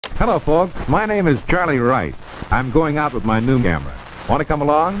Hello folks, my name is Charlie Wright. I'm going out with my new camera. Want to come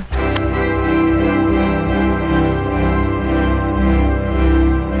along?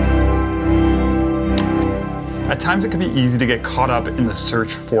 At times it can be easy to get caught up in the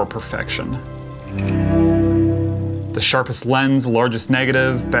search for perfection. The sharpest lens, largest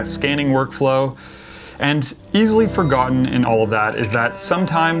negative, best scanning workflow, and easily forgotten in all of that is that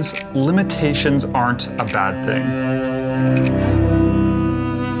sometimes limitations aren't a bad thing.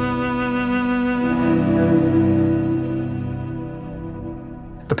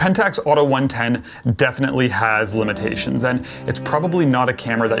 The Pentax Auto 110 definitely has limitations, and it's probably not a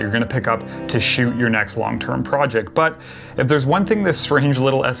camera that you're going to pick up to shoot your next long-term project. But if there's one thing this strange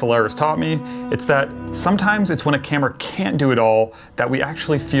little SLR has taught me, it's that sometimes it's when a camera can't do it all that we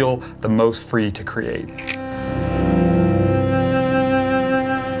actually feel the most free to create.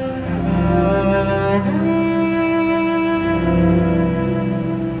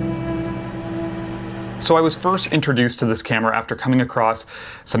 So I was first introduced to this camera after coming across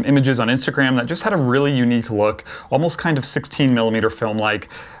some images on Instagram that just had a really unique look, almost kind of 16mm film-like,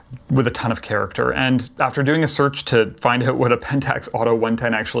 with a ton of character. And after doing a search to find out what a Pentax Auto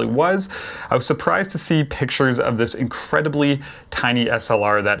 110 actually was, I was surprised to see pictures of this incredibly tiny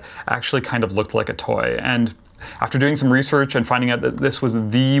SLR that actually kind of looked like a toy. And after doing some research and finding out that this was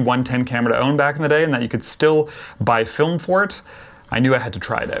the 110 camera to own back in the day and that you could still buy film for it, I knew I had to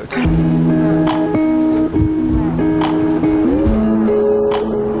try it out.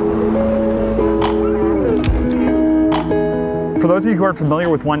 For those of you who aren't familiar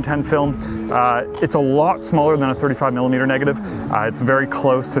with 110 film, it's a lot smaller than a 35mm negative. It's very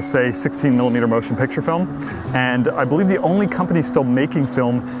close to, say, 16mm motion picture film. And I believe the only company still making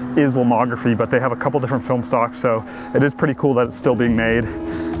film is Lomography, but they have a couple different film stocks, so it is pretty cool that it's still being made.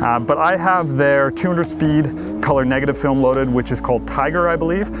 But I have their 200 speed color negative film loaded, which is called Tiger, I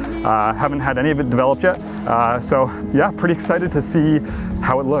believe. Haven't had any of it developed yet. So yeah, pretty excited to see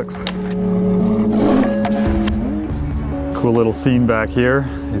how it looks. Cool little scene back here.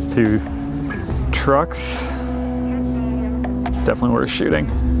 These two trucks. Definitely worth shooting.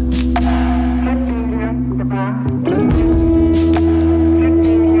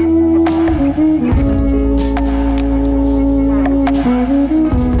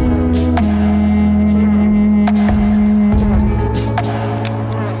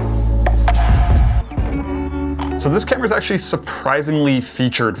 So this camera is actually surprisingly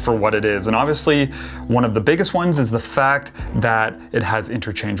featured for what it is, and obviously one of the biggest ones is the fact that it has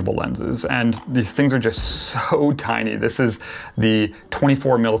interchangeable lenses, and these things are just so tiny. This is the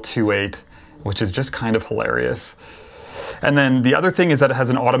 24mm 2.8, which is just kind of hilarious. And then the other thing is that it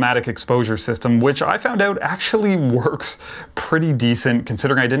has an automatic exposure system, which I found out actually works pretty decent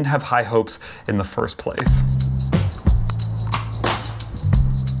considering I didn't have high hopes in the first place.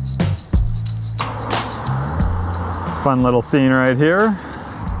 Fun little scene right here.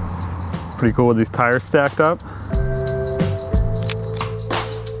 Pretty cool with these tires stacked up.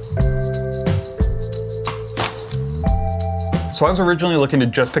 So I was originally looking to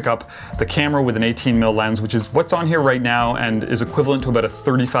just pick up the camera with an 18mm lens, which is what's on here right now and is equivalent to about a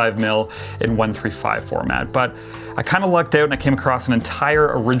 35mm in 1.35 format. But I kind of lucked out and I came across an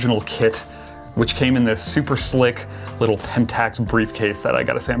entire original kit, which came in this super slick little Pentax briefcase that I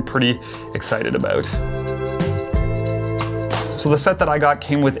gotta say I'm pretty excited about. So the set that I got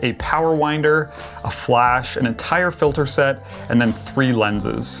came with a power winder, a flash, an entire filter set, and then 3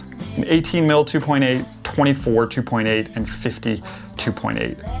 lenses. An 18mm 2.8, 24 2.8, and 50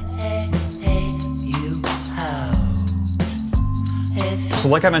 2.8. So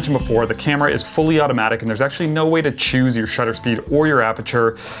like I mentioned before, the camera is fully automatic and there's actually no way to choose your shutter speed or your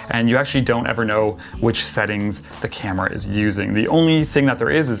aperture, and you actually don't ever know which settings the camera is using. The only thing that there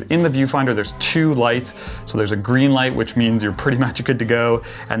is in the viewfinder there's 2 lights. So there's a green light, which means you're pretty much good to go,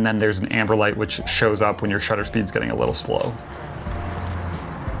 and then there's an amber light which shows up when your shutter speed's getting a little slow.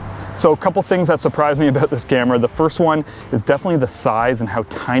 So a couple things that surprised me about this camera. The first one is definitely the size and how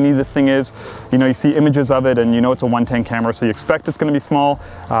tiny this thing is. You know, you see images of it and you know it's a 110 camera, so you expect it's going to be small,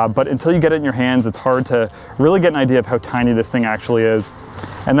 but until you get it in your hands, it's hard to really get an idea of how tiny this thing actually is.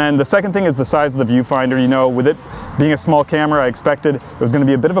 And then the second thing is the size of the viewfinder. You know, with it being a small camera, I expected it was going to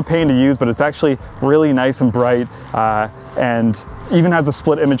be a bit of a pain to use, but it's actually really nice and bright, and even has a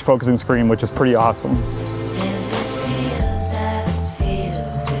split image focusing screen, which is pretty awesome.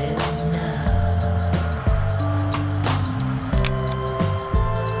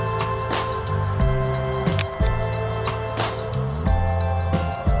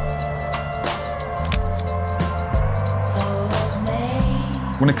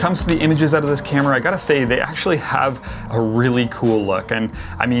 When it comes to the images out of this camera, I gotta say they actually have a really cool look. And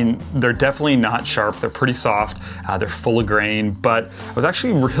I mean, they're definitely not sharp, they're pretty soft, they're full of grain, but I was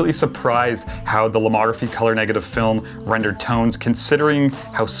actually really surprised how the lomography color negative film rendered tones considering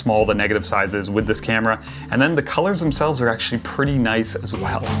how small the negative size is with this camera. And then the colors themselves are actually pretty nice as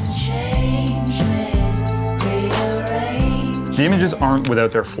well. The images aren't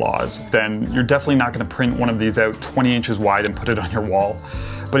without their flaws, then you're definitely not going to print one of these out 20 inches wide and put it on your wall.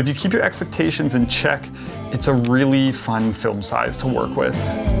 But if you keep your expectations in check, it's a really fun film size to work with.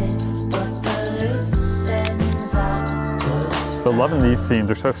 So loving these scenes,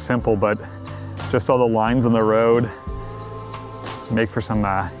 they're so simple, but just all the lines on the road make for some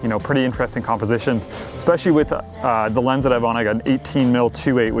pretty interesting compositions, especially with the lens that I have on. I got an 18mm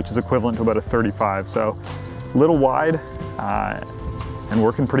 2.8, which is equivalent to about a 35, so a little wide and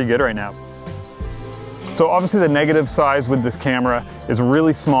working pretty good right now. So obviously the negative size with this camera is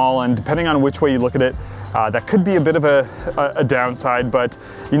really small, and depending on which way you look at it, that could be a bit of a downside, but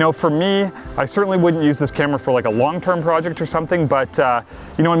for me, I certainly wouldn't use this camera for like a long-term project or something, but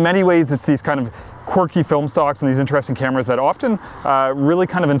in many ways it's these kind of quirky film stocks and these interesting cameras that often really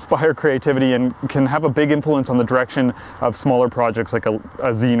kind of inspire creativity and can have a big influence on the direction of smaller projects like a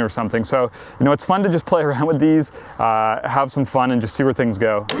zine or something. So, it's fun to just play around with these, have some fun, and just see where things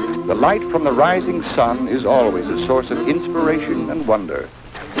go. The light from the rising sun is always a source of inspiration and wonder.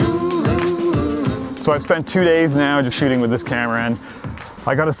 So I've spent 2 days now just shooting with this camera, and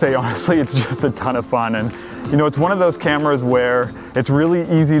I gotta say, honestly, it's just a ton of fun. And it's one of those cameras where it's really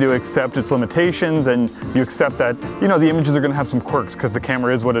easy to accept its limitations, and you accept that, the images are gonna have some quirks because the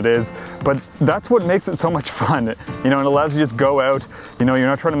camera is what it is, but that's what makes it so much fun. It allows you to just go out, you're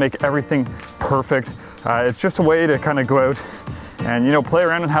not trying to make everything perfect. It's just a way to kind of go out and, play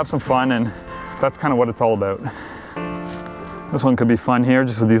around and have some fun, and that's kind of what it's all about. This one could be fun here,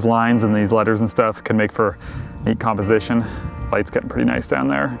 just with these lines and these letters and stuff. It can make for neat composition. Light's getting pretty nice down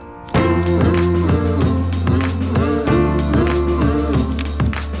there.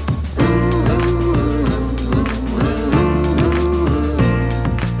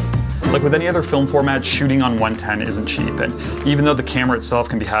 Like with any other film format, shooting on 110 isn't cheap, and even though the camera itself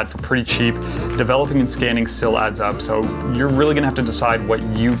can be had for pretty cheap, developing and scanning still adds up, so you're really gonna have to decide what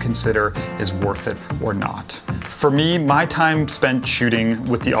you consider is worth it or not. For me, my time spent shooting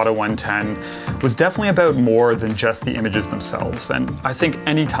with the Auto 110 was definitely about more than just the images themselves, and I think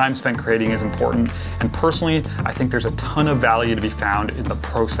any time spent creating is important, and personally, I think there's a ton of value to be found in the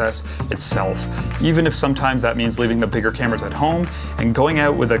process itself, even if sometimes that means leaving the bigger cameras at home and going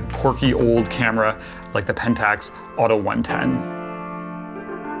out with a quirky old camera like the Pentax Auto 110.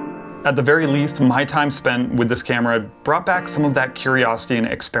 At the very least, my time spent with this camera brought back some of that curiosity and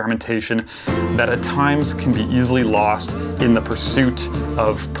experimentation that at times can be easily lost in the pursuit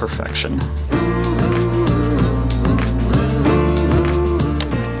of perfection.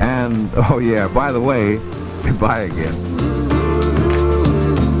 And, oh yeah, by the way, goodbye again.